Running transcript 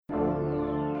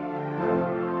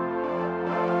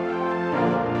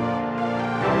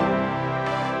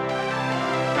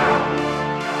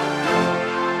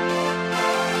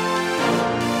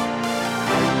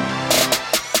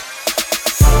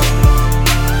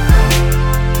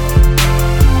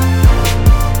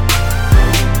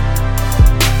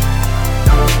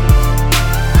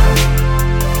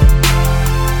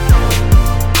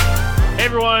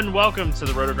welcome to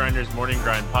the Roto Grinders Morning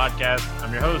Grind Podcast.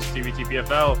 I'm your host,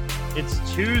 Stevietpfl. It's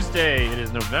Tuesday. It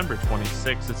is November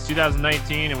 26th. It's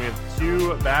 2019, and we have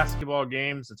two basketball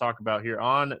games to talk about here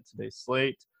on today's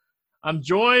slate. I'm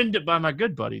joined by my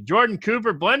good buddy, Jordan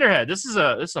Cooper, Blenderhead. This is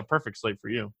a perfect slate for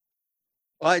you.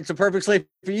 Well, it's a perfect slate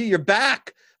for you. You're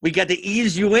back. We got to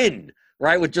ease you in,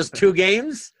 right, with just two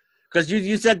games. Because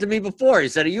you said to me before, you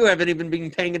said you haven't even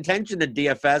been paying attention to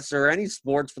DFS or any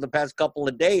sports for the past couple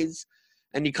of days.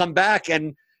 And you come back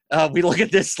and we look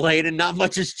at this slate and not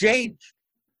much has changed.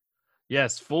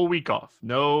 Yes, full week off.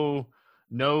 No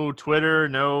Twitter.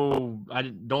 I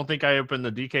don't think I opened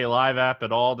the DK Live app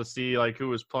at all to see like who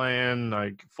was playing.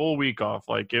 Like full week off.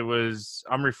 Like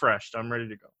I'm refreshed. I'm ready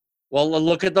to go. Well,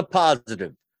 look at the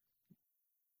positive.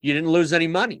 You didn't lose any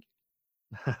money.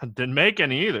 Didn't make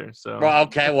any either. So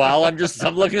okay, well, I'm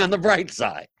looking on the bright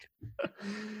side.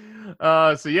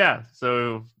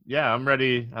 So I'm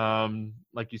ready.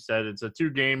 Like you said, it's a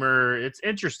two-gamer. It's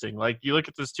interesting. Like you look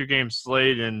at this two-game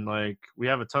slate, and like we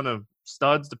have a ton of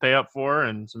studs to pay up for,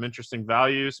 and some interesting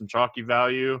value, some chalky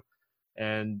value,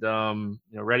 and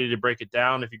ready to break it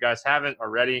down. If you guys haven't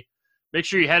already, make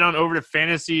sure you head on over to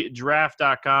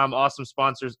FantasyDraft.com. Awesome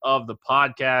sponsors of the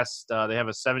podcast. They have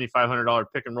a $7,500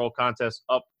 pick and roll contest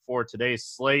up for today's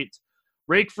slate.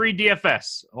 Rake-free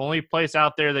DFS. Only place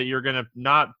out there that you're going to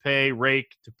not pay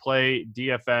Rake to play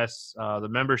DFS. The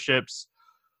memberships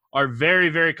are very,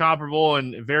 very comparable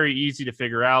and very easy to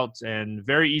figure out and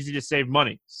very easy to save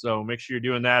money. So make sure you're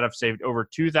doing that. I've saved over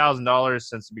 $2,000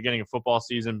 since the beginning of football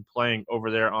season playing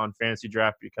over there on Fantasy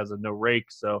Draft because of no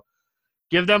Rake. So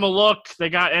give them a look. They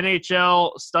got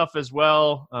NHL stuff as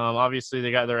well. Obviously,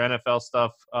 they got their NFL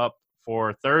stuff up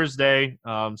for Thursday.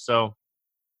 The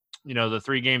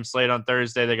 3-game slate on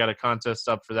Thursday, they got a contest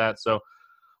up for that. So we'll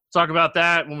talk about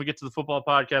that when we get to the football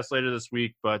podcast later this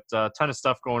week. But a ton of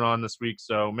stuff going on this week.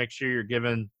 So make sure you're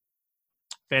giving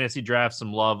Fantasy Draft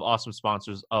some love. Awesome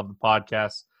sponsors of the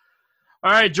podcast.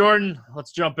 All right, Jordan,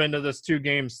 let's jump into this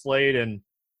 2-game slate. And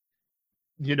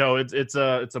it's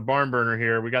a barn burner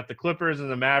here. We got the Clippers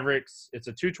and the Mavericks. It's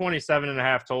a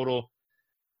 227.5 total.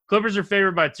 Clippers are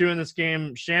favored by 2 in this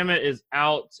game. Shamet is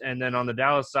out, and then on the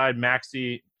Dallas side,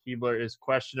 Maxey Keebler is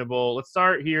questionable. Let's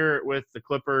start here with the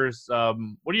Clippers.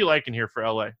 What are you liking here for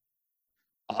LA?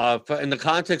 In the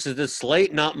context of this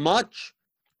slate, not much.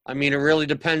 I mean, it really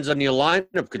depends on your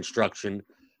lineup construction.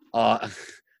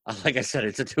 Like I said,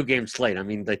 it's a 2-game slate. I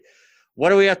mean, what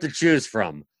do we have to choose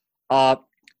from?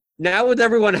 Now with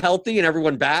everyone healthy and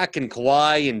everyone back, and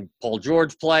Kawhi and Paul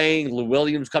George playing, Lou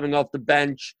Williams coming off the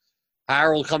bench,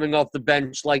 Harold coming off the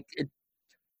bench, like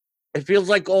it feels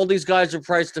like all these guys are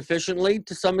priced efficiently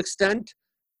to some extent.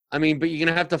 I mean, but you're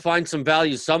going to have to find some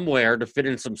value somewhere to fit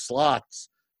in some slots.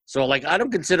 So, like, I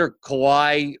don't consider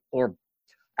Kawhi, or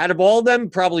out of all of them,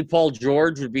 probably Paul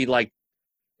George would be like,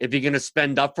 if you're going to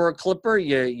spend up for a Clipper,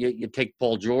 you take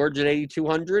Paul George at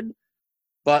 8,200.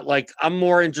 But, like, I'm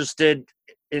more interested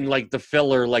in, like, the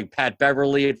filler, like Pat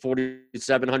Beverly at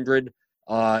 4,700.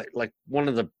 Like, one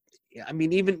of the – I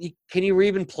mean, can you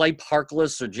even play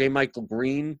Harkless or J. Michael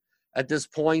Green at this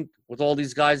point with all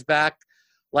these guys back?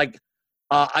 Like,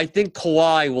 I think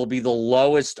Kawhi will be the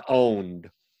lowest owned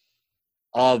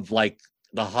of, like,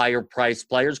 the higher priced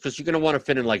players, because you're going to want to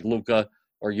fit in, like, Luka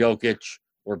or Jokic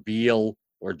or Beal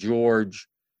or George.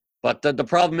 But the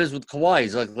problem is with Kawhi,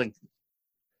 he's like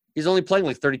he's only playing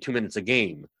like 32 minutes a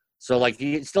game. So, like,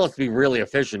 he still has to be really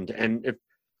efficient. And if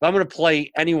I'm going to play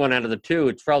anyone out of the two,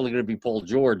 it's probably going to be Paul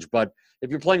George. But if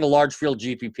you're playing a large field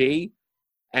GPP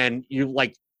and you,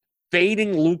 like,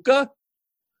 fading Luka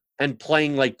and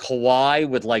playing, like, Kawhi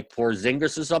with, like,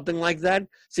 Porzingis or something like that,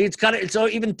 see, it's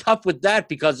even tough with that,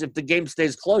 because if the game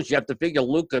stays close, you have to figure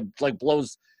Luka, like,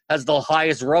 has the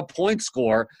highest raw point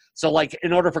score. So, like,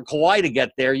 in order for Kawhi to get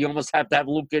there, you almost have to have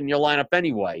Luka in your lineup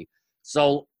anyway.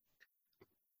 So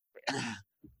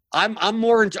I'm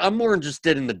more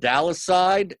interested in the Dallas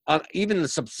side, even the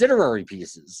subsidiary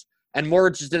pieces, and more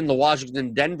interested in the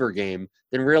Washington-Denver game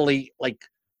than really, like,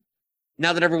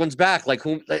 now that everyone's back, like,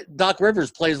 Doc Rivers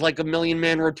plays like a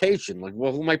million-man rotation. Like,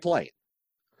 well, who am I playing?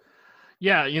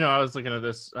 Yeah, I was looking at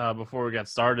this before we got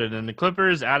started, and the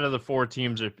Clippers, out of the 4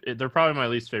 teams, they're probably my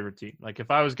least favorite team. Like, if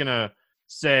I was going to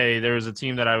say there was a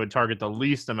team that I would target the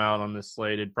least amount on this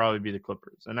slate, it'd probably be the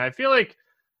Clippers. And I feel like,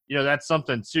 that's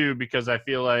something too, because I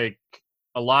feel like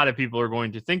a lot of people are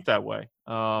going to think that way.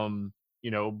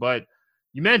 But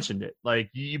you mentioned it. Like,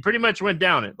 you pretty much went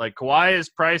down it. Like, Kawhi is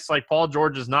priced like Paul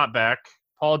George is not back.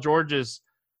 Paul George's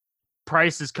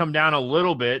price has come down a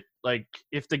little bit. Like,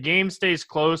 if the game stays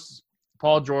close,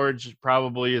 Paul George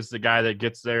probably is the guy that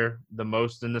gets there the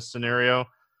most in this scenario.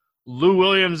 Lou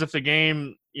Williams, if the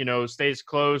game stays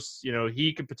close,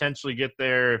 he could potentially get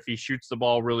there if he shoots the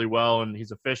ball really well and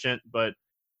he's efficient. But,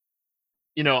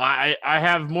 I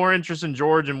have more interest in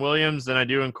George and Williams than I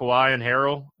do in Kawhi and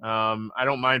Harrell. I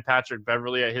don't mind Patrick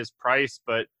Beverley at his price,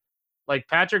 but like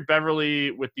Patrick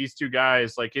Beverley with these two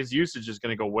guys, like his usage is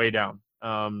going to go way down.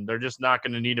 They're just not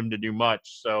going to need him to do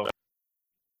much. So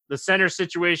the center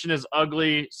situation is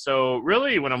ugly. So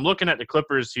really when I'm looking at the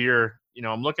Clippers here,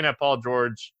 I'm looking at Paul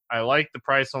George. I like the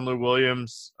price on Lou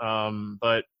Williams.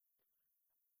 But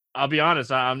I'll be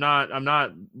honest, I'm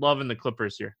not loving the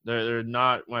Clippers here. They're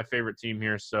not my favorite team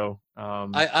here. So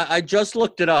I just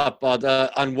looked it up.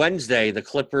 On Wednesday, the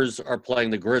Clippers are playing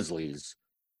the Grizzlies.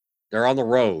 They're on the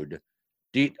road.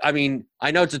 I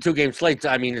know it's a 2-game slate.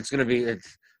 It's going to be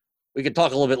 – we could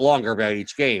talk a little bit longer about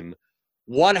each game.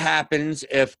 What happens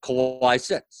if Kawhi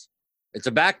sits? It's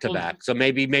a back-to-back, so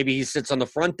maybe he sits on the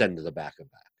front end of the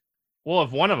back-to-back. Well,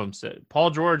 if one of them sit, Paul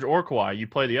George or Kawhi, you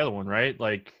play the other one, right?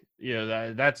 Like,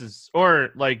 that's or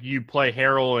like you play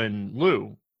Harrell and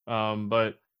Lou.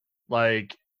 But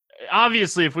like,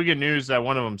 obviously, if we get news that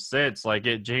one of them sits, like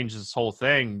it changes this whole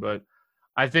thing. But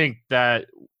I think that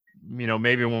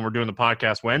maybe when we're doing the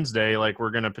podcast Wednesday, like we're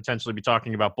going to potentially be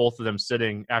talking about both of them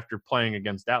sitting after playing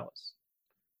against Dallas.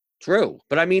 True.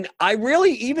 But I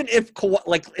really, even if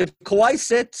Kawhi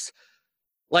sits,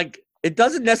 like it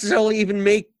doesn't necessarily even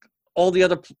make all the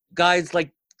other guys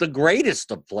like the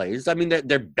greatest of plays.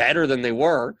 They're better than they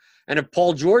were. And if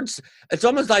Paul George, it's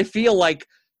almost, I feel like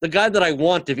the guy that I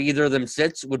want if either of them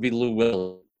sits would be Lou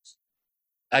Williams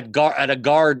at a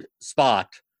guard spot.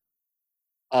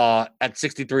 At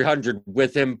 6,300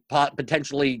 with him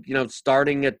potentially,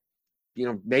 starting at,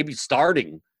 maybe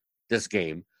starting this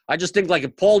game. I just think like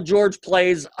if Paul George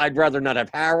plays, I'd rather not have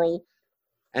Harrell.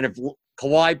 And if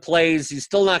Kawhi plays, he's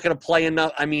still not going to play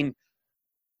enough. I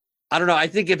don't know. I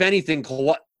think if anything,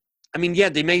 Kawhi,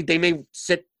 they may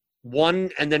sit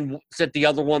one and then sit the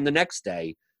other one the next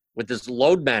day with this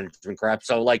load management crap.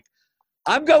 So like,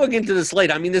 I'm going into the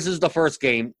slate. This is the first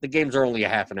game. The games are only a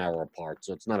half an hour apart,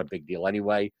 so it's not a big deal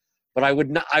anyway. But I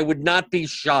would not be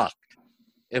shocked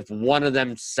if one of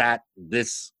them sat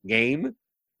this game.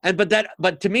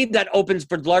 But to me, that opens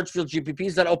for large field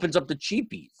GPPs. That opens up the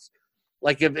cheapies.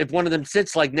 Like if one of them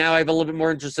sits, like now I have a little bit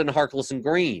more interest in Harkless and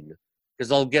Green because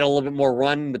they'll get a little bit more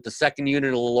run with the second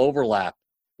unit, a little overlap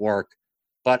work.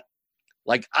 But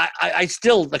like I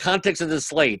still, the context of this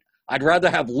slate, I'd rather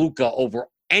have Luka over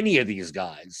any of these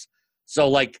guys. So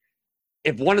like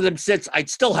if one of them sits, I'd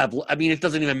still have, it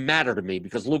doesn't even matter to me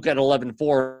because Luka at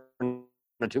 11-4 on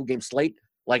a 2-game slate,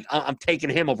 like I'm taking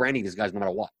him over any of these guys no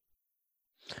matter what.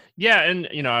 Yeah. And,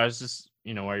 I was just,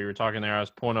 while you were talking there, I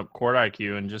was pulling up Court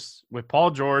IQ and just with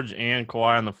Paul George and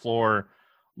Kawhi on the floor,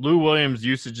 Lou Williams'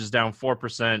 usage is down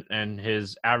 4% and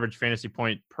his average fantasy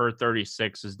point per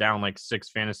 36 is down like 6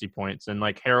 fantasy points. And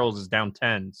like Harrell's is down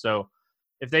 10. So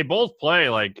if they both play,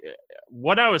 like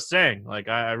what I was saying, like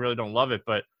I really don't love it,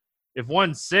 but if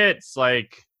one sits,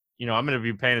 like, I'm going to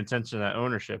be paying attention to that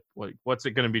ownership. Like, what's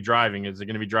it going to be driving? Is it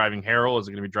going to be driving Harrell? Is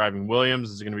it going to be driving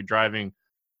Williams? Is it going to be driving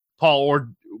Paul or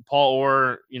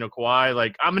Kawhi?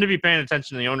 Like, I'm going to be paying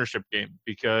attention to the ownership game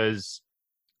because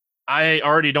I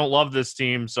already don't love this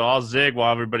team, so I'll zig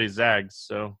while everybody zags.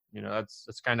 So,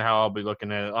 that's kind of how I'll be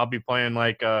looking at it. I'll be playing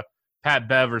like Pat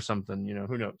Bev or something,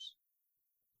 who knows?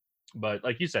 But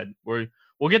like you said, we'll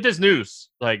get this news.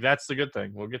 Like, that's the good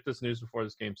thing. We'll get this news before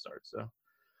this game starts. So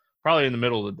probably in the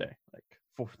middle of the day,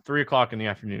 like 3 o'clock in the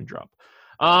afternoon drop.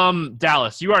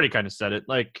 Dallas, you already kind of said it.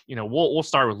 Like, we'll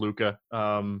start with Luka.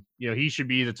 He should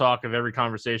be the talk of every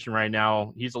conversation right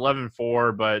now. He's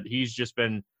 11-4, but he's just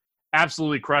been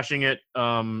absolutely crushing it.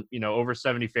 Over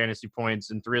 70 fantasy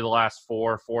points in 3 of the last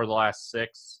 4 of the last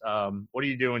 6. What are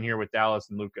you doing here with Dallas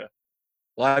and Luka?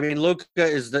 Well, Luka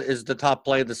is the top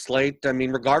play of the slate.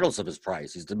 Regardless of his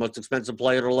price, he's the most expensive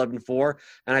player at 11-4,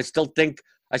 and I still think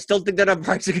that I'm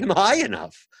pricing him high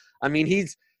enough.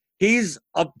 He's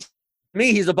up. To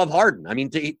me, he's above Harden.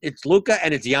 It's Luka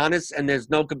and it's Giannis, and there's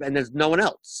no one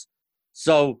else.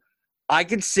 So I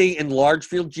can see in large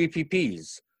field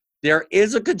GPPs there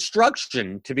is a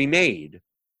construction to be made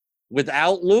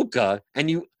without Luka,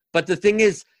 but the thing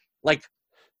is, like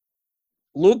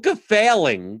Luka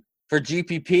failing for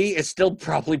GPP is still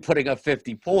probably putting up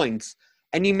 50 points,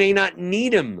 and you may not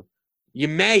need him. You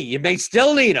may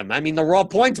still need him. The raw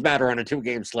points matter on a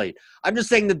 2-game slate. I'm just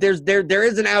saying that there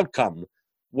is an outcome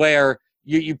where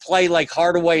you play like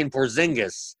Hardaway and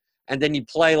Porzingis, and then you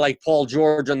play like Paul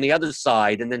George on the other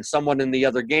side, and then someone in the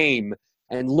other game,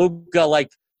 and Luka like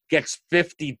gets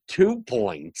 52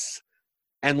 points,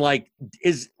 and like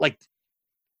is like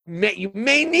you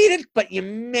may need it, but you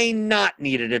may not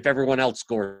need it if everyone else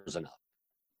scores enough.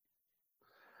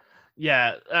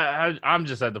 Yeah, I'm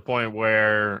just at the point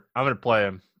where I'm going to play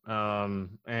him,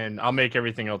 and I'll make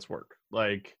everything else work.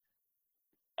 Like,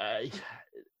 I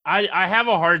have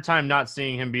a hard time not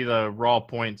seeing him be the raw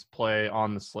points play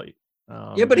on the slate.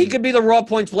 Yeah, but he could be the raw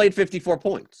points played 54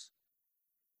 points.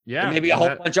 Yeah. And maybe a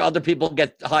whole bunch of other people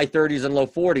get high 30s and low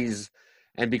 40s.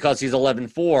 And because he's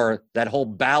 11-4, that whole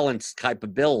balanced type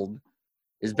of build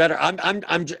is better.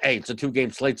 Hey, it's a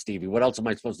 2-game slate, Stevie. What else am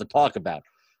I supposed to talk about?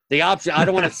 The option, I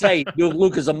don't want to say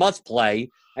Luke is a must play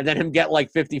and then him get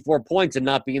like 54 points and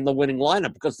not be in the winning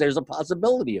lineup, because there's a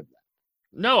possibility of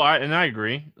that. No, I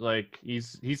agree. Like,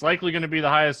 he's likely going to be the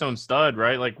highest owned stud,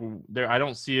 right? Like, I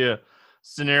don't see a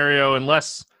scenario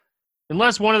unless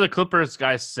one of the Clippers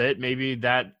guys sit, maybe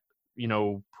that,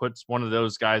 puts one of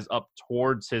those guys up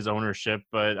towards his ownership.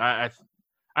 But I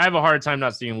have a hard time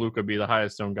not seeing Luka be the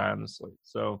highest owned guy on the slate.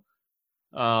 So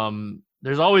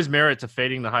there's always merit to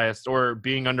fading the highest or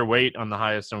being underweight on the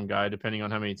highest owned guy, depending on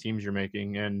how many teams you're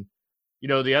making. And,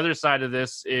 the other side of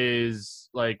this is,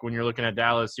 like, when you're looking at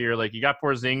Dallas here, like, you got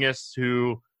Porzingis,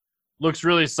 who looks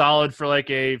really solid for like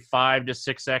a 5 to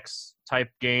 6x type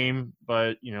game.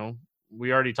 But,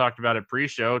 we already talked about it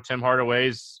pre-show. Tim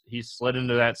Hardaway's, he slid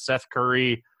into that Seth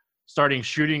Curry starting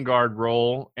shooting guard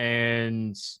role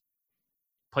and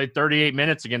played 38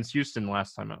 minutes against Houston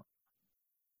last time out.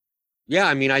 Yeah,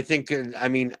 I think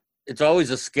it's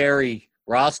always a scary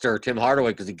roster, Tim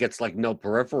Hardaway, because he gets like no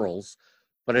peripherals,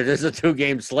 but it is a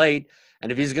 2-game slate. And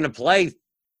if he's going to play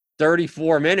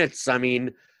 34 minutes, you're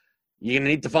going to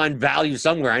need to find value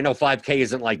somewhere. I know 5K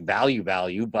isn't like value,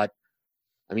 but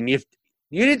if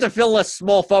you need to fill a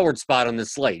small forward spot on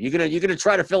this slate, you're gonna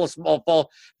try to fill a small fall.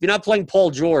 If you're not playing Paul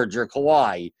George or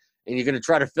Kawhi, and you're gonna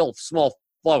try to fill small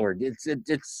forward,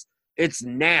 it's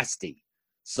nasty.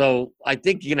 So I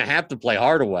think you're gonna have to play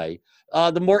Hardaway.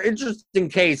 The more interesting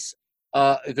case,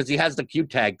 because he has the Q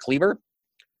tag, Kleber,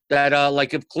 that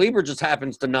if Kleber just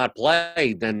happens to not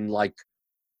play, then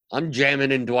I'm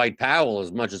jamming in Dwight Powell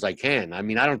as much as I can.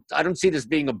 I don't see this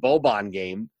being a Boban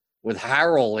game with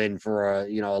Harrell in for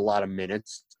a lot of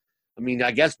minutes.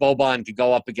 I guess Boban could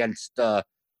go up against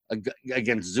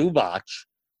Zubac,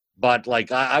 but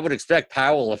I would expect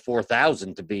Powell at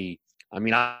 4,000 to be.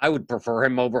 I would prefer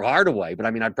him over Hardaway, but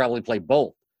I'd probably play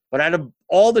both. But out of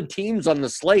all the teams on the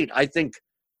slate, I think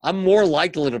I'm more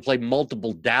likely to play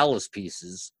multiple Dallas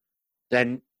pieces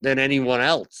than anyone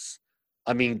else.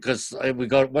 Because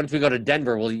once we go to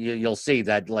Denver, you'll see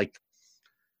that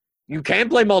you can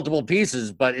play multiple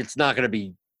pieces, but it's not going to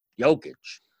be Jokic.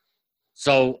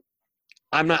 So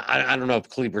I don't know if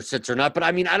Kleber sits or not, but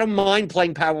I don't mind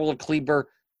playing Powell or Kleber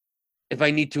if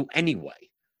I need to anyway.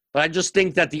 But I just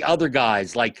think that the other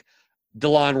guys like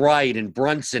DeLon Wright and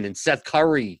Brunson and Seth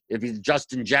Curry, if he's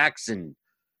Justin Jackson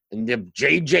and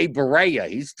JJ Barea,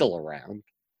 he's still around.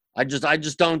 I just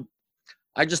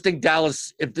think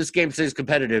Dallas, if this game stays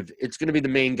competitive, it's going to be the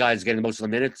main guys getting most of the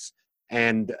minutes.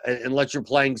 And unless you're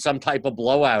playing some type of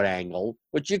blowout angle,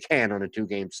 which you can on a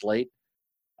 2-game slate,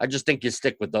 I just think you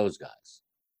stick with those guys.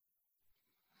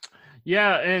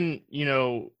 Yeah, and,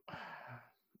 all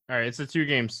right, it's a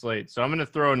 2-game slate, so I'm going to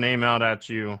throw a name out at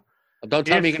you. Don't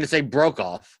tell me you're going to say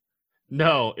Brokoff.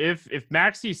 No, if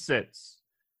Maxey sits,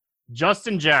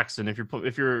 Justin Jackson, if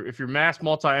you're mass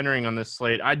multi-entering on this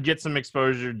slate, I'd get some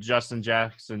exposure to Justin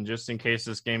Jackson just in case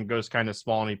this game goes kind of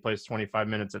small and he plays 25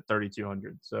 minutes at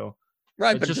 3,200. So.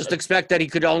 Right, but just expect that he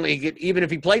could only get, even if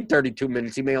he played 32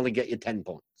 minutes, he may only get you 10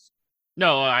 points.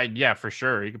 No, yeah, for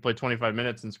sure. He could play 25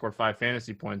 minutes and score 5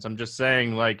 fantasy points. I'm just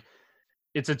saying,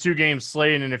 it's a 2-game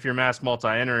slate, and if you're mass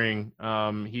multi-entering,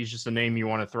 he's just a name you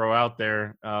want to throw out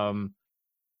there.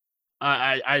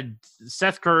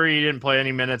 Seth Curry didn't play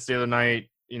any minutes the other night,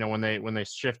 when they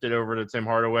shifted over to Tim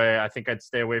Hardaway. I think I'd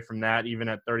stay away from that even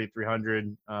at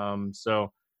 3,300.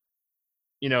 So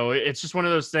it's just one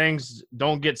of those things.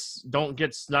 Don't get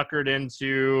snuckered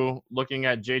into looking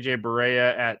at JJ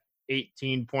Barea at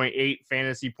 18.8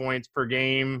 fantasy points per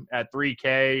game at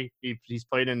 3K. He's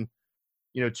played in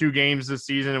 2 games this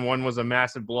season, and one was a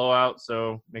massive blowout.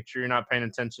 So make sure you're not paying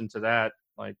attention to that.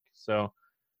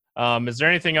 Is there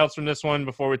anything else from this one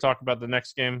before we talk about the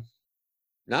next game?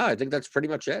 No, I think that's pretty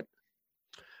much it.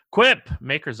 Quip,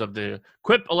 makers of the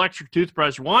Quip electric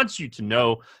toothbrush, wants you to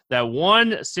know that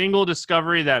one single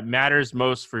discovery that matters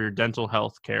most for your dental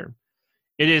health care.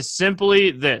 It is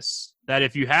simply this, that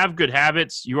if you have good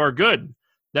habits, you are good.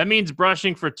 That means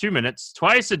brushing for 2 minutes,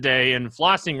 twice a day, and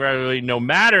flossing regularly, no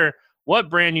matter what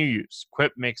brand you use.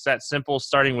 Quip makes that simple,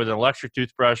 starting with an electric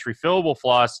toothbrush, refillable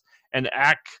floss, and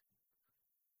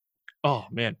Oh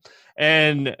man,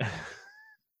 and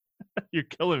you're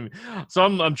killing me. So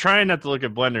I'm trying not to look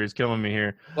at Blender. It's killing me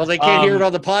here. Well, they can't hear it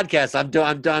on the podcast.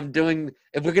 I'm doing.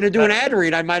 If we're gonna do an ad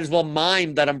read, I might as well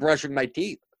mime that I'm brushing my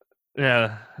teeth.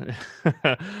 Yeah.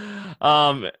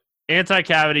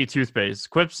 Anti-cavity toothpaste.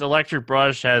 Quip's electric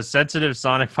brush has sensitive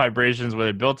sonic vibrations with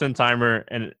a built-in timer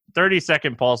and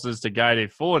 30-second pulses to guide a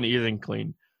full and even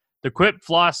clean. The Quip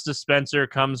floss dispenser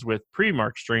comes with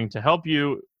pre-marked string to help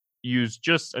you use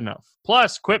just enough.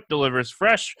 Plus, Quip delivers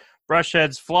fresh brush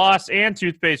heads, floss, and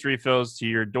toothpaste refills to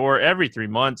your door every 3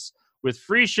 months with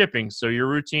free shipping, so your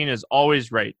routine is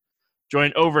always right.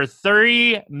 Join over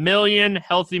 30 million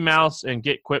healthy mouths and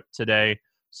get Quip today,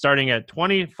 starting at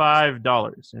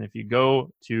 $25. And if you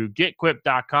go to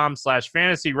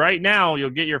getquip.com/fantasy right now, you'll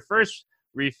get your first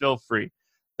refill free.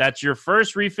 That's your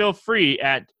first refill free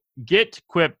at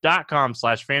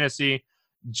getquip.com/fantasy,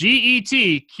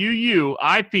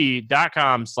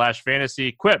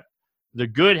 GETQUIP.com/fantasy. Quip, the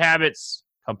good habits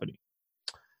company.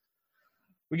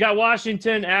 We got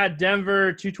Washington at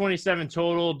Denver, 227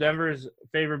 total. Denver's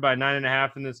favored by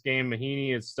 9.5 in this game.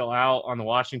 Mahiney is still out on the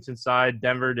Washington side.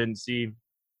 Denver didn't see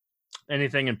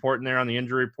anything important there on the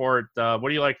injury report. What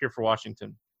do you like here for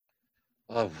Washington?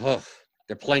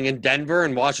 They're playing in Denver,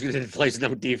 and Washington plays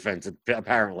no defense,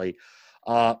 apparently.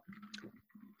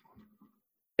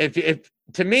 If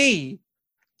to me,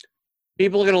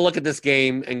 people are going to look at this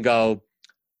game and go,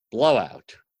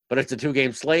 blowout. But it's a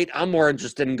 2-game slate. I'm more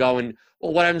interested in going,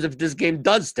 well, what happens if this game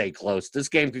does stay close? This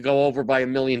game could go over by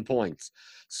 1,000,000 points.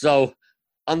 So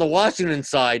on the Washington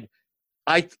side,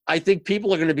 I think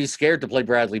people are going to be scared to play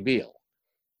Bradley Beal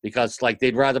because, like,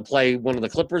 they'd rather play one of the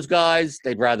Clippers guys.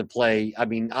 They'd rather play,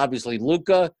 obviously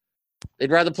Luka.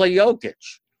 They'd rather play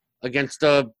Jokic against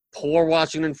a poor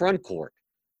Washington front court.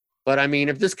 But,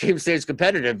 if this game stays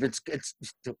competitive, it's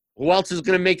who else is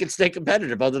going to make it stay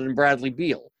competitive other than Bradley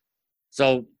Beal?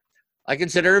 So I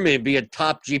consider him to be a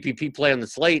top GPP play on the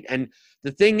slate. And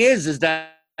the thing is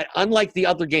that unlike the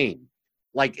other game,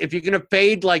 like if you're going to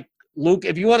fade like Luke,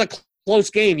 if you want a close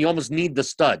game, you almost need the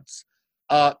studs.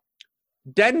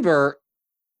 Denver,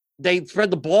 they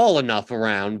spread the ball enough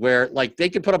around where like they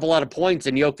can put up a lot of points,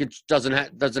 and Jokic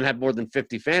doesn't have more than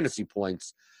 50 fantasy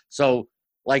points. So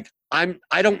like I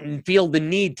don't feel the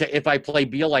need to, if I play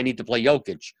Beal, I need to play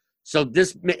Jokic. So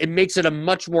it makes it a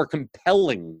much more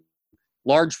compelling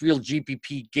large field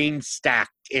GPP game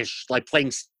stacked-ish, like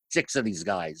playing 6 of these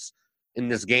guys in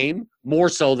this game, more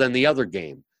so than the other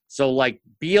game. So, like,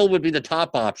 Beal would be the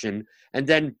top option, and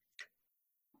then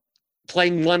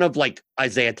playing one of, like,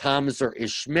 Isaiah Thomas or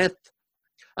Ish Smith.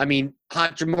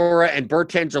 Hachimura and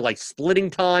Bertans are, like, splitting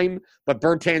time, but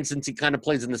Bertans, since he kind of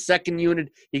plays in the second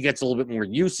unit, he gets a little bit more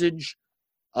usage.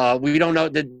 We don't know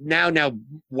that now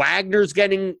Wagner's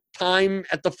getting time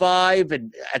at the 5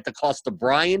 and at the cost of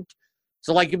Bryant.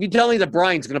 So, like, if you tell me that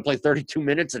Bryant's going to play 32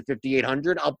 minutes at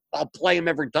 5,800, I'll play him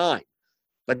every time.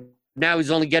 But now he's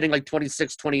only getting like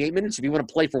 26, 28 minutes. If you want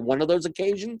to play for one of those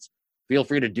occasions, feel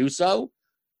free to do so.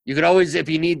 You could always, if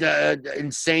you need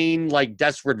insane, like,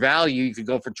 desperate value, you could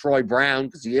go for Troy Brown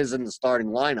because he is in the starting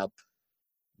lineup.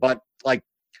 But, like,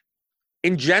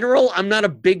 in general, I'm not a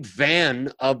big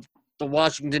fan of the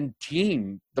Washington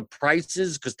team. The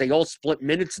prices, because they all split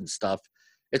minutes and stuff.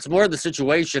 It's more the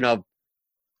situation of,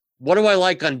 what do I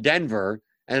like on Denver?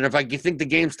 And if I think the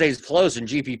game stays close in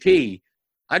GPP,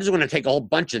 I just want to take a whole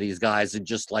bunch of these guys and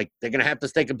just, like, they're going to have to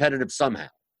stay competitive somehow.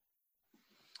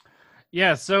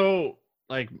 Yeah, so,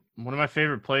 like, one of my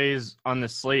favorite plays on the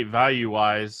slate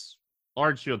value-wise,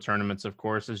 large field tournaments, of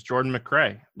course, is Jordan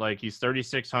McRae. Like, he's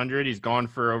 3,600. He's gone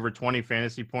for over 20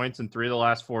 fantasy points in 3 of the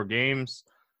last 4 games.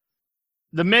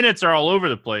 The minutes are all over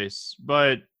the place,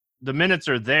 but the minutes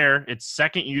are there. It's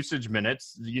second usage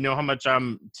minutes. You know how much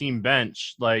I'm team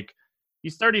bench. Like,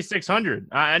 he's 3,600.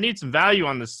 I need some value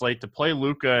on this slate to play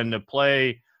Luka and to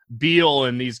play Beal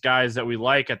and these guys that we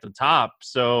like at the top.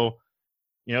 So,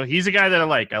 he's a guy that I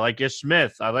like. I like Ish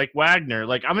Smith. I like Wagner.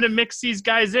 Like, I'm going to mix these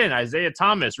guys in. Isaiah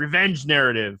Thomas, revenge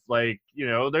narrative. Like,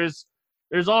 there's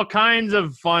all kinds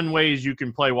of fun ways you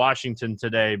can play Washington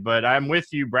today. But I'm with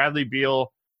you. Bradley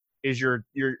Beal is your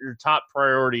top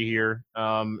priority here,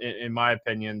 in my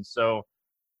opinion. So,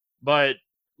 but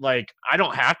like, I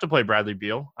don't have to play Bradley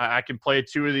Beal. I can play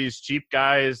 2 of these cheap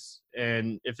guys,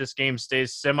 and if this game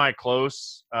stays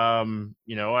semi-close,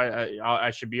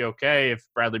 I should be okay if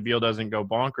Bradley Beal doesn't go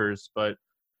bonkers. But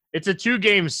it's a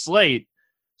 2-game slate,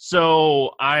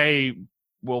 so I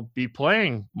will be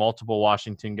playing multiple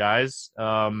Washington guys.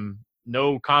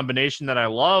 No combination that I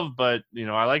love, but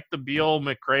I like the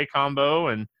Beal-McRae combo,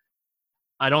 and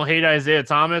I don't hate Isaiah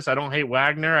Thomas. I don't hate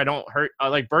Wagner. I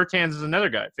like Bertans is another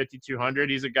guy, 5,200.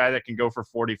 He's a guy that can go for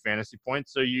 40 fantasy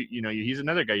points. So he's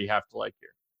another guy you have to like here.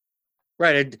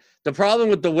 Right. And the problem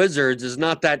with the Wizards is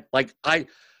not that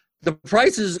the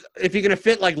prices, if you're going to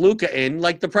fit like Luka in,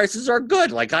 like the prices are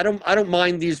good. Like I don't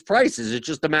mind these prices. It's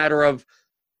just a matter of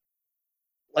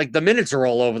like the minutes are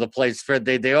all over the place.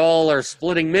 They all are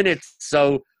splitting minutes.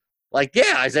 So like,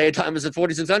 yeah, Isaiah Thomas at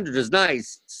 4,600 is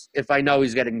nice if I know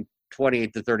he's getting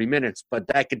 28 to 30 minutes, but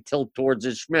that could tilt towards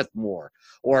his Smith more.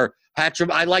 Or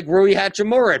I like Rui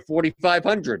Hachimura at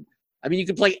 4,500. I mean, you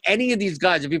can play any of these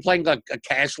guys. If you're playing a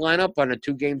cash lineup on a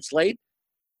 2-game slate,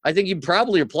 I think you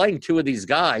probably are playing 2 of these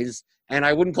guys, and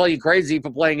I wouldn't call you crazy for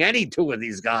playing any 2 of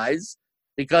these guys,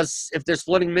 because if they're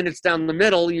splitting minutes down the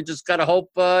middle, you just got to hope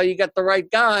you got the right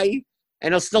guy,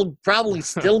 and he'll probably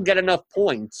still get enough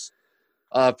points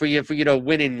for you to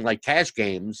win in like cash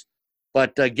games.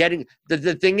 But getting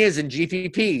the thing is in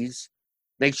GPPs,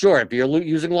 make sure if you're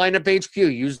using lineup HQ,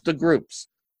 use the groups.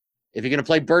 If you're going to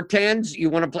play Bertans, if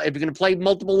you're going to play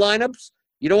multiple lineups,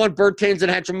 you don't want Bertans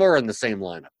and Hachimura in the same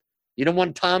lineup. You don't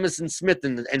want Thomas and Smith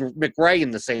and McRae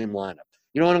in the same lineup.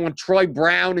 You don't want Troy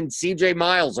Brown and CJ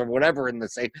Miles or whatever in the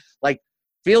same. Like,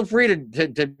 feel free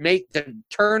to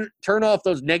turn off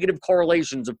those negative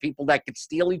correlations of people that could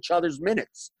steal each other's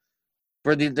minutes.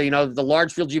 For the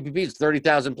large field GPPs,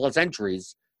 30,000 plus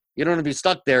entries, you don't want to be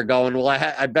stuck there going, well,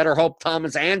 I better hope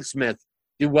Thomas and Smith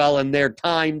do well in their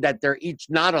time that they're each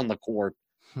not on the court.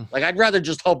 Like, I'd rather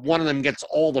just hope one of them gets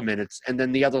all the minutes and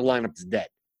then the other lineup's dead.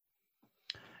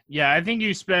 Yeah, I think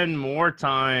you spend more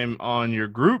time on your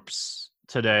groups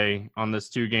today on this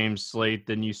 2-game slate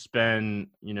than you spend,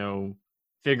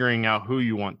 figuring out who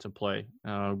you want to play.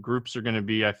 Groups are going to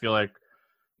be, I feel like,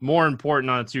 more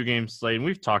important on a 2-game slate. And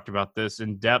we've talked about this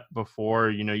in depth before.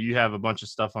 You have a bunch of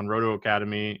stuff on Roto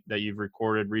Academy that you've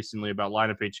recorded recently about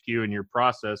lineup HQ and your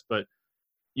process. But,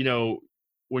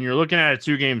 when you're looking at a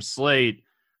 2-game slate,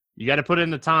 you got to put in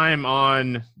the time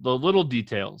on the little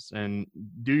details and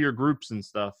do your groups and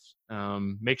stuff.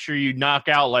 Make sure you knock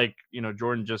out, like,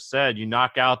 Jordan just said, you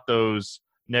knock out those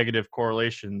negative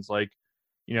correlations. Like,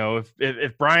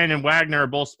 if Brian and Wagner are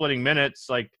both splitting minutes,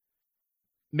 like,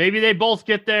 maybe they both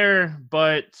get there,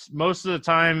 but most of the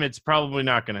time it's probably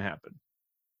not going to happen.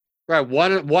 Right.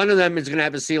 One of them is going to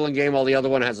have a ceiling game while the other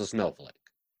one has a snowflake.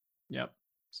 Yep.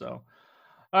 So,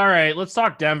 all right, let's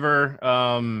talk Denver.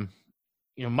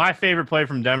 My favorite play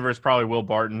from Denver is probably Will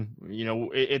Barton.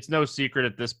 It's no secret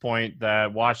at this point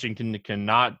that Washington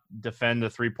cannot defend the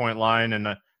 3-point line,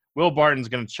 and Will Barton's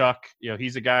going to chuck.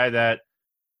 He's a guy that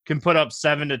can put up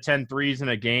 7 to 10 threes in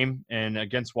a game, and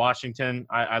against Washington,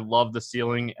 I love the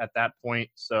ceiling at that point.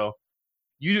 So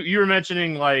you were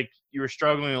mentioning, like, you were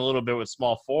struggling a little bit with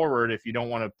small forward if you don't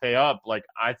want to pay up. Like,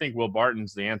 I think Will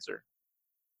Barton's the answer.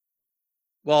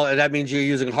 Well, that means you're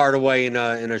using Hardaway in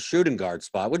a shooting guard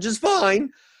spot, which is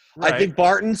fine. Right. I think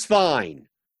Barton's fine.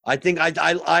 I think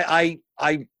I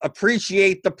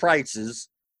appreciate the prices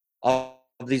of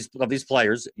these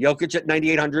players. Jokic at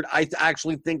 9,800, I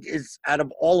actually think is, out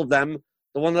of all of them,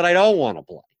 the one that I don't want to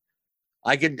play.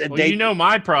 I could. Well,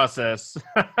 my process.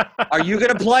 Are you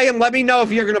going to play him? Let me know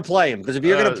if you're going to play him, because if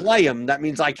you're going to play him, that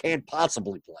means I can't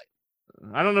possibly play.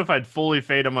 I don't know if I'd fully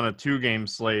fade him on a 2-game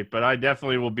slate, but I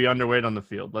definitely will be underweight on the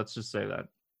field. Let's just say that.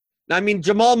 I mean,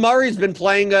 Jamal Murray's been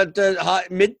playing at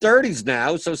mid-30s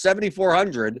now, so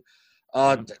 7,400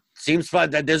 seems fun.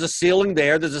 There's a ceiling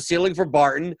there. There's a ceiling for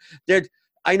Barton.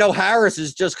 I know Harris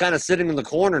is just kind of sitting in the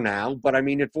corner now, but I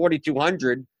mean, at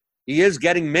 4,200, he is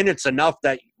getting minutes enough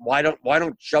that why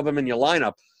don't shove him in your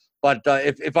lineup? But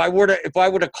if I were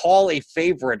to call a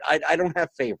favorite, I don't have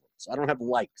favorites. I don't have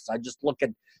likes. I just look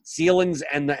at ceilings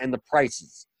and the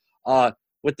prices.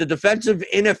 With the defensive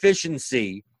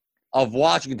inefficiency of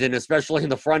Washington, especially in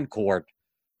the front court,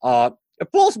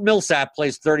 if Paul Millsap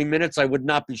plays 30 minutes, I would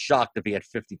not be shocked if he had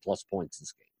 50-plus points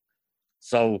this game.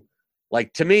 So,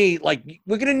 like, to me, like,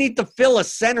 we're going to need to fill a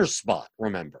center spot,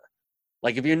 remember.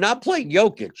 Like, if you're not playing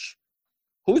Jokic,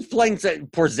 who's playing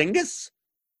Porzingis?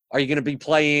 Are you going to be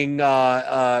playing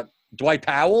Dwight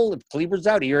Powell if Kleber's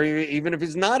out, or even if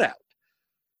he's not out?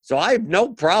 So I have no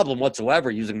problem whatsoever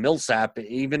using Millsap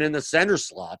even in the center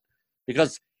slot,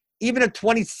 because even at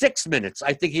 26 minutes,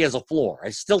 I think he has a floor. I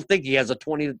still think he has a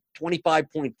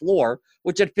 25-point floor,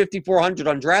 which at 5,400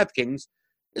 on DraftKings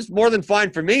is more than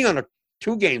fine for me on a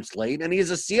 2-game slate, and he has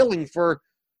a ceiling for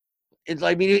 –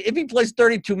 I mean, if he plays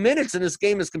 32 minutes and this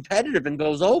game is competitive and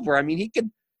goes over, I mean, he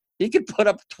could put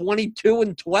up 22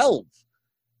 and 12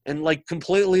 and, like,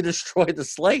 completely destroy the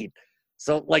slate.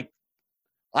 So, like,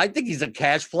 I think he's a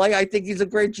cash play. I think he's a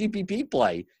great GPP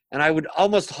play. And I would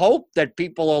almost hope that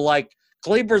people are like,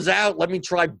 Kleber's out. Let me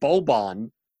try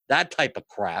Boban, that type of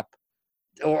crap.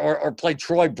 Or play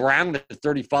Troy Brown at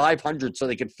 3,500 so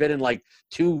they could fit in like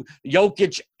two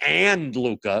Jokic and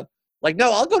Luka. Like,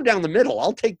 no, I'll go down the middle.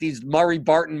 I'll take these Murray,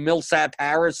 Barton, Millsap,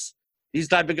 Harris, these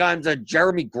type of guys,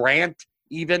 Jeremy Grant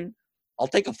even. I'll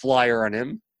take a flyer on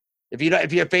him. If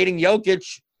you're fading Jokic,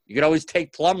 you could always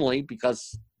take Plumlee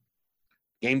because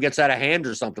game gets out of hand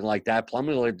or something like that.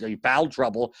 Plumlee will be foul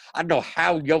trouble. I don't know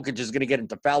how Jokic is going to get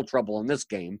into foul trouble in this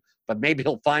game, but maybe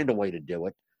he'll find a way to do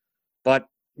it. But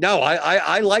no,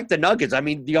 I like the Nuggets. I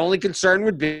mean, the only concern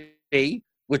would be,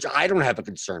 which I don't have a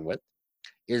concern with,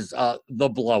 is the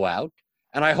blowout.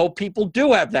 And I hope people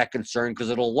do have that concern because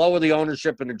it'll lower the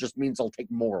ownership and it just means I'll take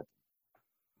more of them.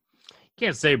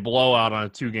 Can't say blowout on a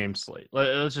 2-game slate.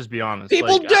 Let's just be honest.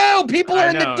 People do. People are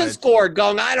in the Discord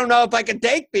going, I don't know if I can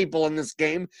take people in this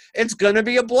game. It's going to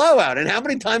be a blowout. And how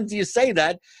many times do you say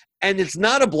that? And it's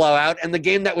not a blowout, and the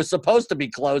game that was supposed to be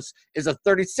close is a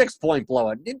 36-point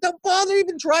blowout. Don't bother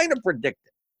even trying to predict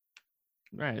it.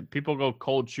 Right. People go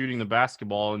cold shooting the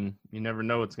basketball, and you never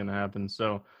know what's going to happen.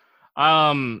 So,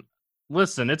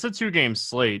 listen, it's a 2-game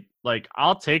slate. Like,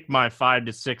 I'll take my 5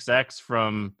 to 6X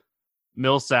from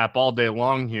Millsap all day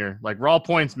long here. Like, raw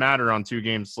points matter on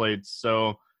 2-game slates.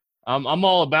 So, I'm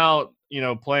all about,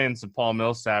 playing some Paul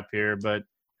Millsap here, but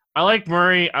I like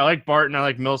Murray, I like Barton, I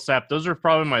like Millsap. Those are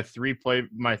probably my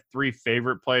three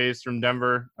favorite plays from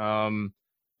Denver.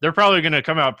 They're probably going to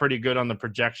come out pretty good on the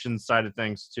projection side of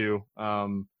things too.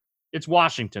 It's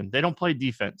Washington. They don't play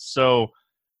defense. So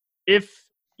if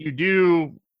you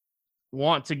do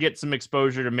want to get some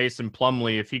exposure to Mason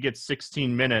Plumlee, if he gets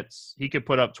 16 minutes, he could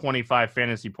put up 25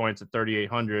 fantasy points at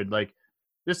 3,800. Like,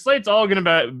 this slate's all going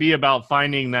to be about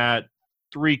finding that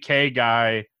 3K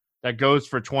guy that goes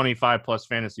for 25 plus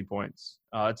fantasy points.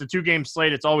 It's a 2-game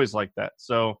slate. It's always like that.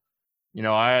 So,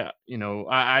 I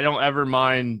don't ever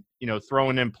mind,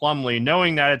 throwing in Plumlee,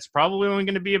 knowing that it's probably only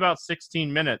going to be about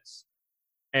 16 minutes.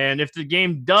 And if the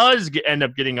game does end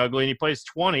up getting ugly and he plays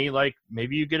 20, like,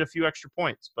 maybe you get a few extra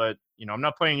points. But, I'm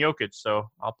not playing Jokic,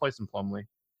 so I'll play some Plumlee.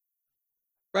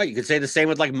 Right. You could say the same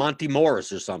with like Monty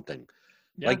Morris or something.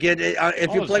 Yeah. Like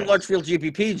if you play large field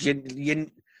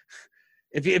GPPs,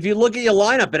 If you look at your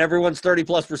lineup and everyone's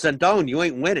 30+% owned, you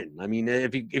ain't winning. I mean,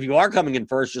 if you are coming in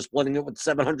first, you're splitting it with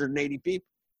 780 people.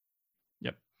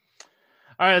 Yep.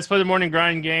 All right, let's play the morning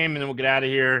grind game, and then we'll get out of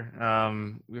here.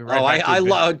 I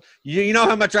love you know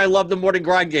how much I love the morning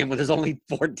grind game when there's only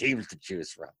 4 teams to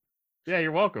choose from. Yeah,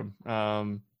 you're welcome.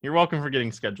 You're welcome for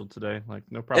getting scheduled today. Like,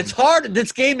 no problem. It's hard.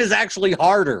 This game is actually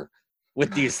harder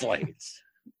with these slates.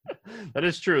 That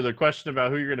is true. The question about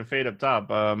who you're going to fade up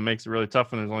top makes it really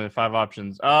tough when there's only 5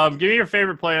 options. Give me your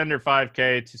favorite play under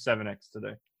 5K to 7X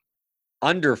today.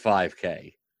 Under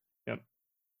 5K? Yep.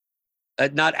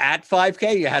 Not at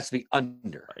 5K? It has to be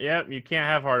under. Yep, you can't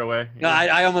have Hardaway. No,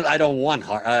 I don't want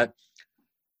Hard.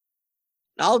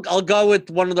 I'll go with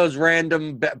one of those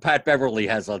random. Pat Beverly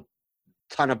has a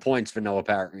ton of points for no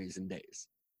apparent reason days.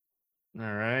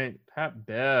 All right, Pat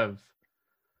Bev.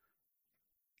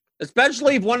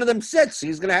 Especially if one of them sits,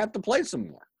 he's going to have to play some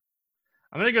more.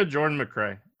 I'm going to go Jordan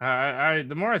McRae.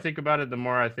 The more I think about it, the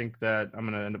more I think that I'm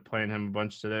going to end up playing him a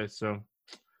bunch today. So,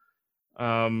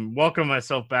 welcome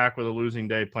myself back with a losing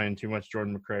day playing too much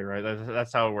Jordan McRae, right?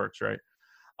 That's how it works, right?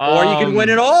 Or you can win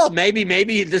it all. Maybe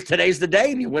today's the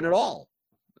day and you win it all.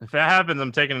 If that happens,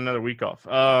 I'm taking another week off.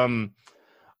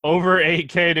 Over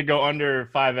 8K to go under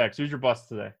 5X. Who's your bust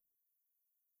today?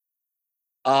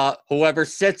 Whoever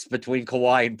sits between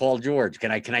Kawhi and Paul George. Can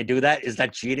I do that? Is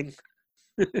that cheating?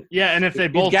 Yeah, and if they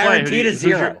both guaranteed play, a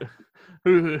zero.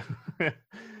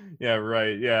 Yeah,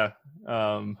 right. Yeah.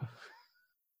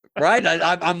 Right.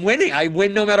 I'm winning. I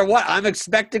win no matter what. I'm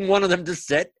expecting one of them to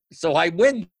sit, so I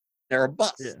win. They're a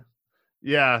bust. Yeah.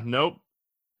 Yeah. Nope.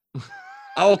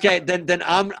 Okay. Then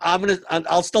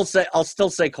I'll still say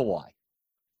Kawhi.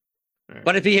 Right.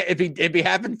 But if he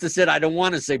happens to sit, I don't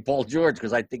want to say Paul George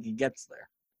because I think he gets there.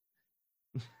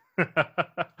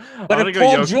 But if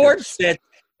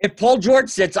Paul George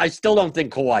sits, I still don't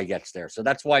think Kawhi gets there. So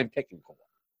that's why I'm picking Kawhi.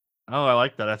 Oh, I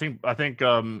like that. I think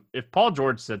if Paul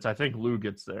George sits, I think Lou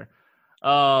gets there.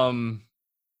 Yeah, I'm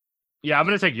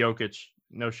gonna take Jokic.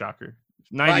 No shocker.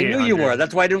 I knew you were.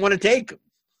 That's why I didn't want to take him.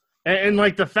 And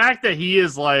like the fact that he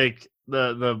is like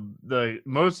the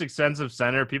most expensive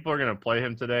center, people are gonna play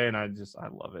him today, and I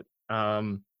love it.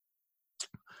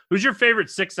 Who's your favorite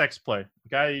 6X play?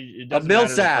 Guy,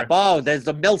 Millsap. Oh, there's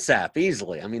the Millsap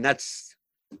easily. I mean, I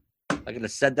could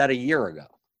have said that a year ago.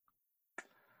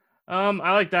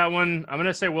 I like that one. I'm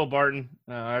gonna say Will Barton.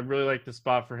 I really like the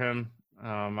spot for him.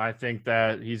 I think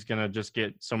that he's going to just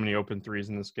get so many open threes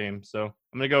in this game. So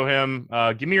I'm going to go him.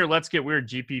 Give me your Let's Get Weird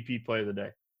GPP play of the day.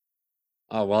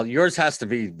 Oh, well, yours has to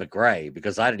be McRae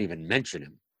because I didn't even mention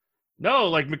him. No,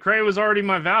 like McRae was already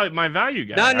my value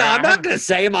guy. No, I'm not going to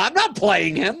say him. I'm not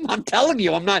playing him. I'm telling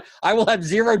you, I'm not. I will have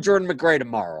zero Jordan McRae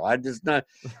tomorrow. I just not.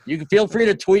 You can feel free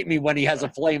to tweet me when he has a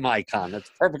flame icon. That's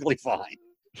perfectly fine.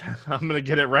 I'm going to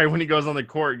get it right when he goes on the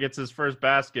court, gets his first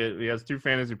basket. He has 2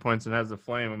 fantasy points and has the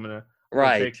flame. I'm going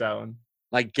to take that one.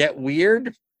 Like, get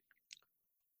weird.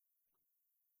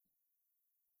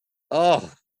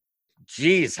 Oh,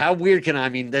 geez. How weird can I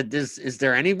mean that this is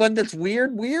there anyone that's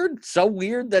weird? Weird? So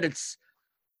weird that it's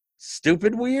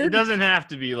stupid weird? It doesn't have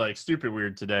to be like stupid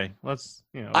weird today. Let's,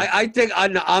 I think I'll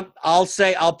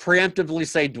preemptively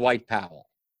say Dwight Powell.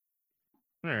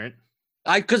 All right.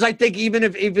 Because I think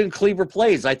even Cleaver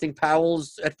plays, I think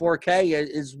Powell's at 4K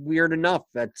is weird enough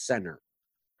at center.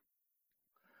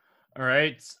 All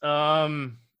right.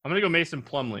 I'm gonna go Mason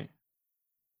Plumlee.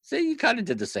 See, you kind of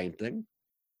did the same thing.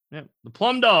 Yep. The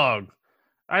Plum Dog.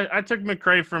 I took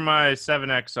McRae for my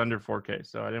 7X under 4K,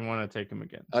 so I didn't want to take him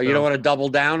again. Oh, you don't want to double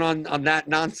down on that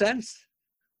nonsense?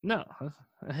 No.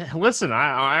 Listen,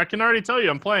 I can already tell you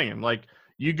I'm playing him. Like,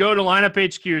 you go to Lineup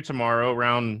HQ tomorrow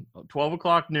around 12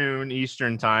 o'clock noon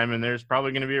Eastern time, and there's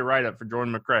probably going to be a write-up for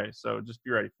Jordan McRae, so just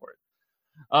be ready for it.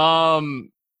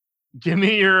 Give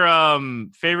me your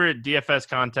favorite DFS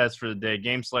contest for the day,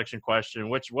 game selection question.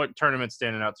 What tournament's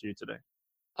standing out to you today?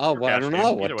 Oh, well, I don't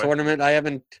know. What tournament? I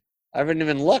haven't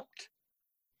even looked.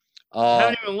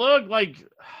 Haven't even looked? Like,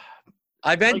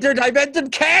 I've entered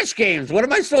cash games. What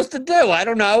am I supposed to do? I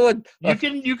don't know.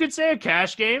 You could say a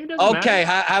cash game. Okay,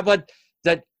 how about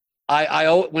that?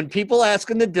 When people ask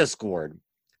in the Discord,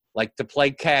 like, to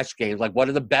play cash games, like, what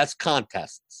are the best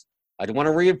contests? I want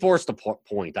to reinforce the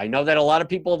point. I know that a lot of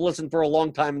people have listened for a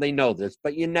long time. They know this,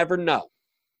 but you never know.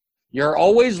 You're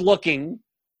always looking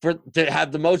to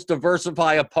have the most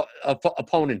diversified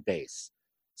opponent base.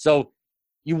 So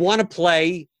you want to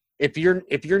play, if you're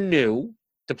new,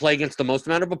 to play against the most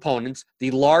amount of opponents, the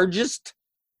largest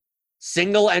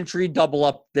single entry double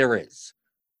up there is.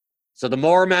 So the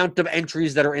more amount of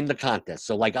entries that are in the contest.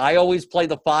 So, like, I always play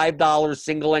the $5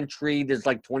 single entry. There's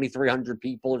like 2,300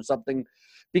 people or something,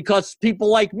 because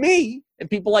people like me and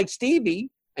people like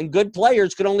Stevie and good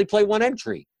players could only play one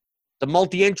entry. The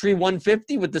multi-entry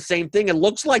 150 with the same thing, it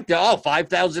looks like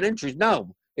 5,000 entries.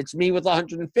 No, it's me with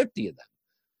 150 of them.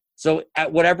 So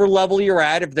at whatever level you're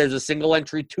at, if there's a single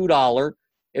entry $2,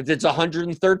 if it's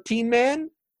 113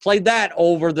 man, play that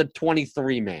over the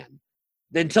 23 man.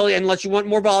 Unless you want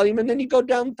more volume, and then you go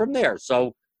down from there.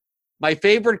 So my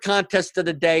favorite contest of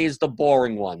the day is the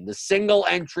boring one, the single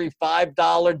entry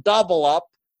 $5 double up,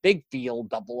 big field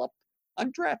double up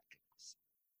on DraftKings.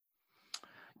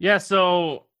 Yeah,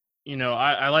 so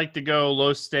I like to go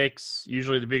low stakes.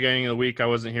 Usually at the beginning of the week. I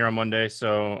wasn't here on Monday,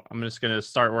 so I'm just going to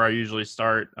start where I usually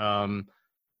start.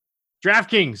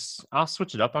 DraftKings. I'll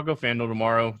switch it up. I'll go FanDuel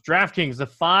tomorrow. DraftKings, the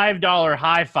 $5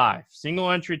 high five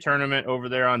single entry tournament over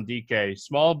there on DK.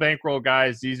 Small bankroll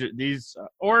guys. These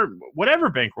or whatever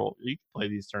bankroll. You can play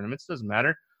these tournaments. Doesn't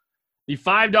matter. The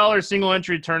 $5 single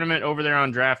entry tournament over there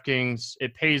on DraftKings,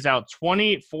 it pays out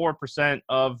 24%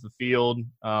 of the field.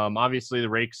 Obviously, the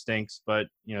rake stinks, but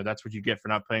that's what you get for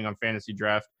not playing on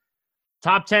FantasyDraft.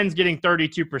 Top 10's getting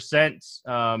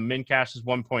 32%. Min cash is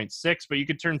 1.6, but you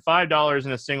could turn $5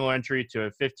 in a single entry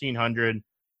to $1,500.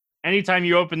 Anytime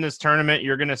you open this tournament,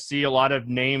 you're going to see a lot of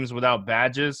names without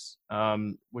badges,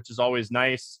 which is always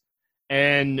nice.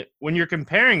 And when you're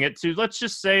comparing it to, let's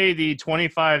just say, the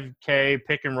 $25K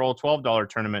pick and roll $12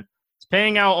 tournament, it's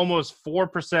paying out almost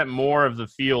 4% more of the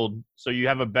field. So you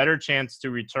have a better chance to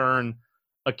return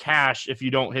a cash if you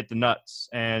don't hit the nuts.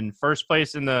 And first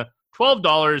place in the $12,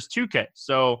 $2K.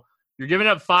 So you're giving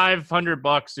up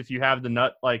 $500 if you have the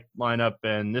nut like lineup.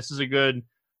 And this is a good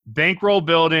bankroll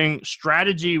building,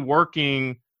 strategy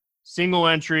working, single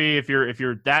entry. If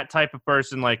you're that type of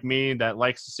person like me that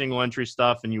likes the single entry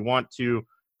stuff and you want to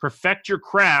perfect your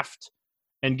craft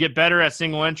and get better at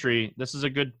single entry, this is a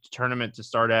good tournament to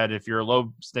start at. If you're a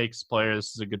low stakes player,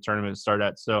 this is a good tournament to start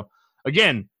at. So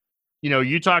again,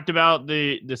 you talked about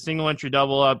the single entry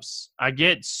double ups. I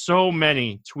get so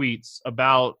many tweets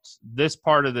about this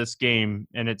part of this game,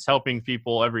 and it's helping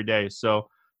people every day. So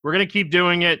we're going to keep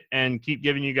doing it and keep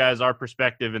giving you guys our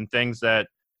perspective and things that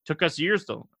took us years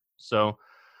to learn. So,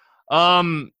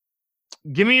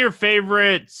 give me your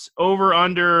favorite over,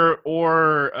 under,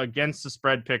 or against the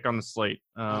spread pick on the slate.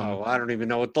 I don't even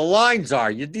know what the lines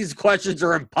are. These questions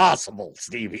are impossible,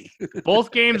 Stevie. Both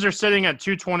games are sitting at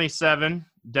 227.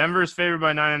 Denver's favored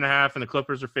by 9.5, and the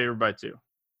Clippers are favored by 2.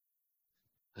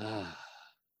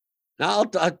 Now,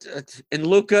 in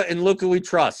Luka, we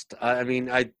trust.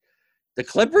 The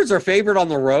Clippers are favored on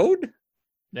the road.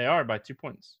 They are by 2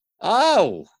 points.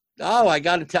 Oh, I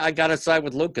got to side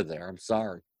with Luka there. I'm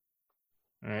sorry.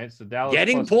 All right, so Dallas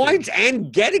getting points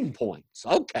and getting points.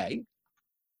 Okay,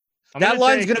 that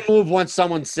line's going to move once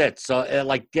someone sits. So,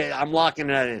 I'm locking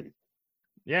that in.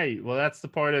 Yeah, well, that's the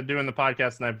part of doing the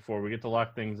podcast the night before. We get to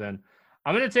lock things in.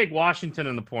 I'm going to take Washington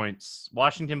in the points.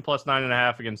 Washington plus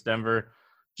 9.5 against Denver,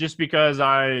 just because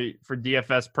I, for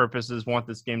DFS purposes, want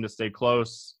this game to stay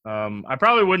close. I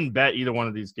probably wouldn't bet either one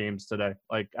of these games today.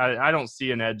 Like, I don't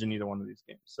see an edge in either one of these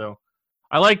games. So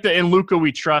I like the in Luka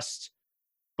we trust,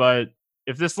 but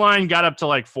if this line got up to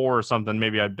like 4 or something,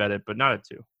 maybe I'd bet it, but not at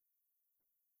 2.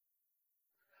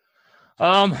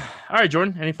 All right,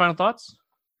 Jordan, any final thoughts?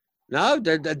 No,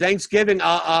 the Thanksgiving.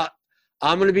 I'm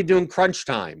going to be doing crunch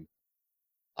time.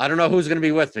 I don't know who's going to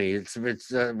be with me.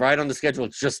 It's right on the schedule.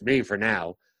 It's just me for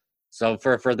now. So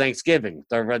for Thanksgiving,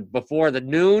 before the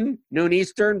noon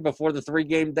Eastern, before the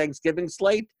 3-game Thanksgiving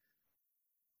slate.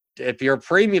 If you're a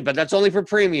premium, but that's only for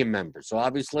premium members. So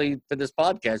obviously for this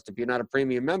podcast, if you're not a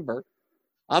premium member,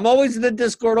 I'm always in the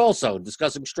Discord also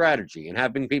discussing strategy and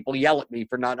having people yell at me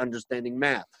for not understanding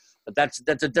math. But that's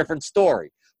a different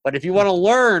story. But if you want to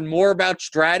learn more about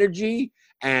strategy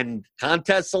and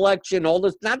contest selection, all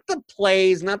this, not the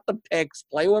plays, not the picks,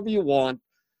 play whoever you want,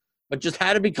 but just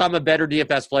how to become a better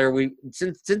DFS player.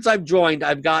 Since I've joined,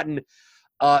 I've gotten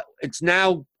it's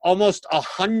now almost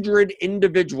 100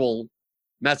 individual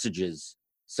messages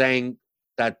saying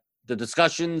that the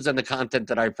discussions and the content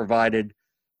that I provided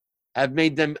have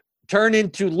made them turn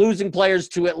into losing players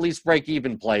to at least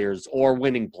break-even players or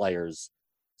winning players.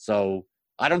 So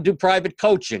I don't do private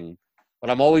coaching,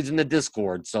 but I'm always in the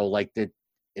Discord. So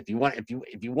if you want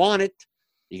it,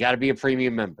 you got to be a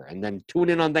premium member, and then tune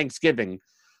in on Thanksgiving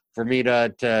for me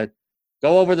to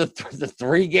go over the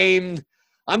 3-game.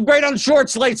 I'm great on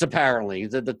short slates, apparently.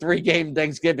 The 3-game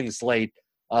Thanksgiving slate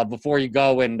before you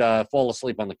go and fall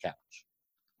asleep on the couch.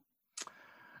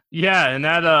 Yeah, and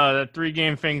that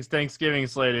 3-game Thanksgiving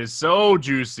slate is so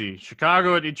juicy.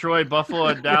 Chicago at Detroit, Buffalo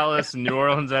at Dallas, and New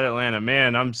Orleans at Atlanta.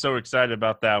 Man, I'm so excited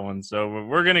about that one. So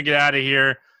we're going to get out of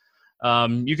here.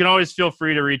 You can always feel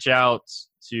free to reach out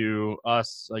to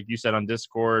us, like you said, on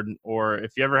Discord, or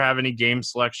if you ever have any game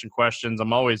selection questions,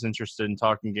 I'm always interested in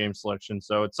talking game selection.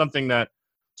 So it's something that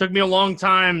took me a long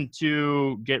time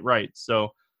to get right.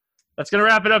 So that's going to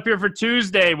wrap it up here for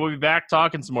Tuesday. We'll be back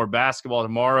talking some more basketball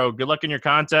tomorrow. Good luck in your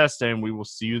contest, and we will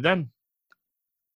see you then.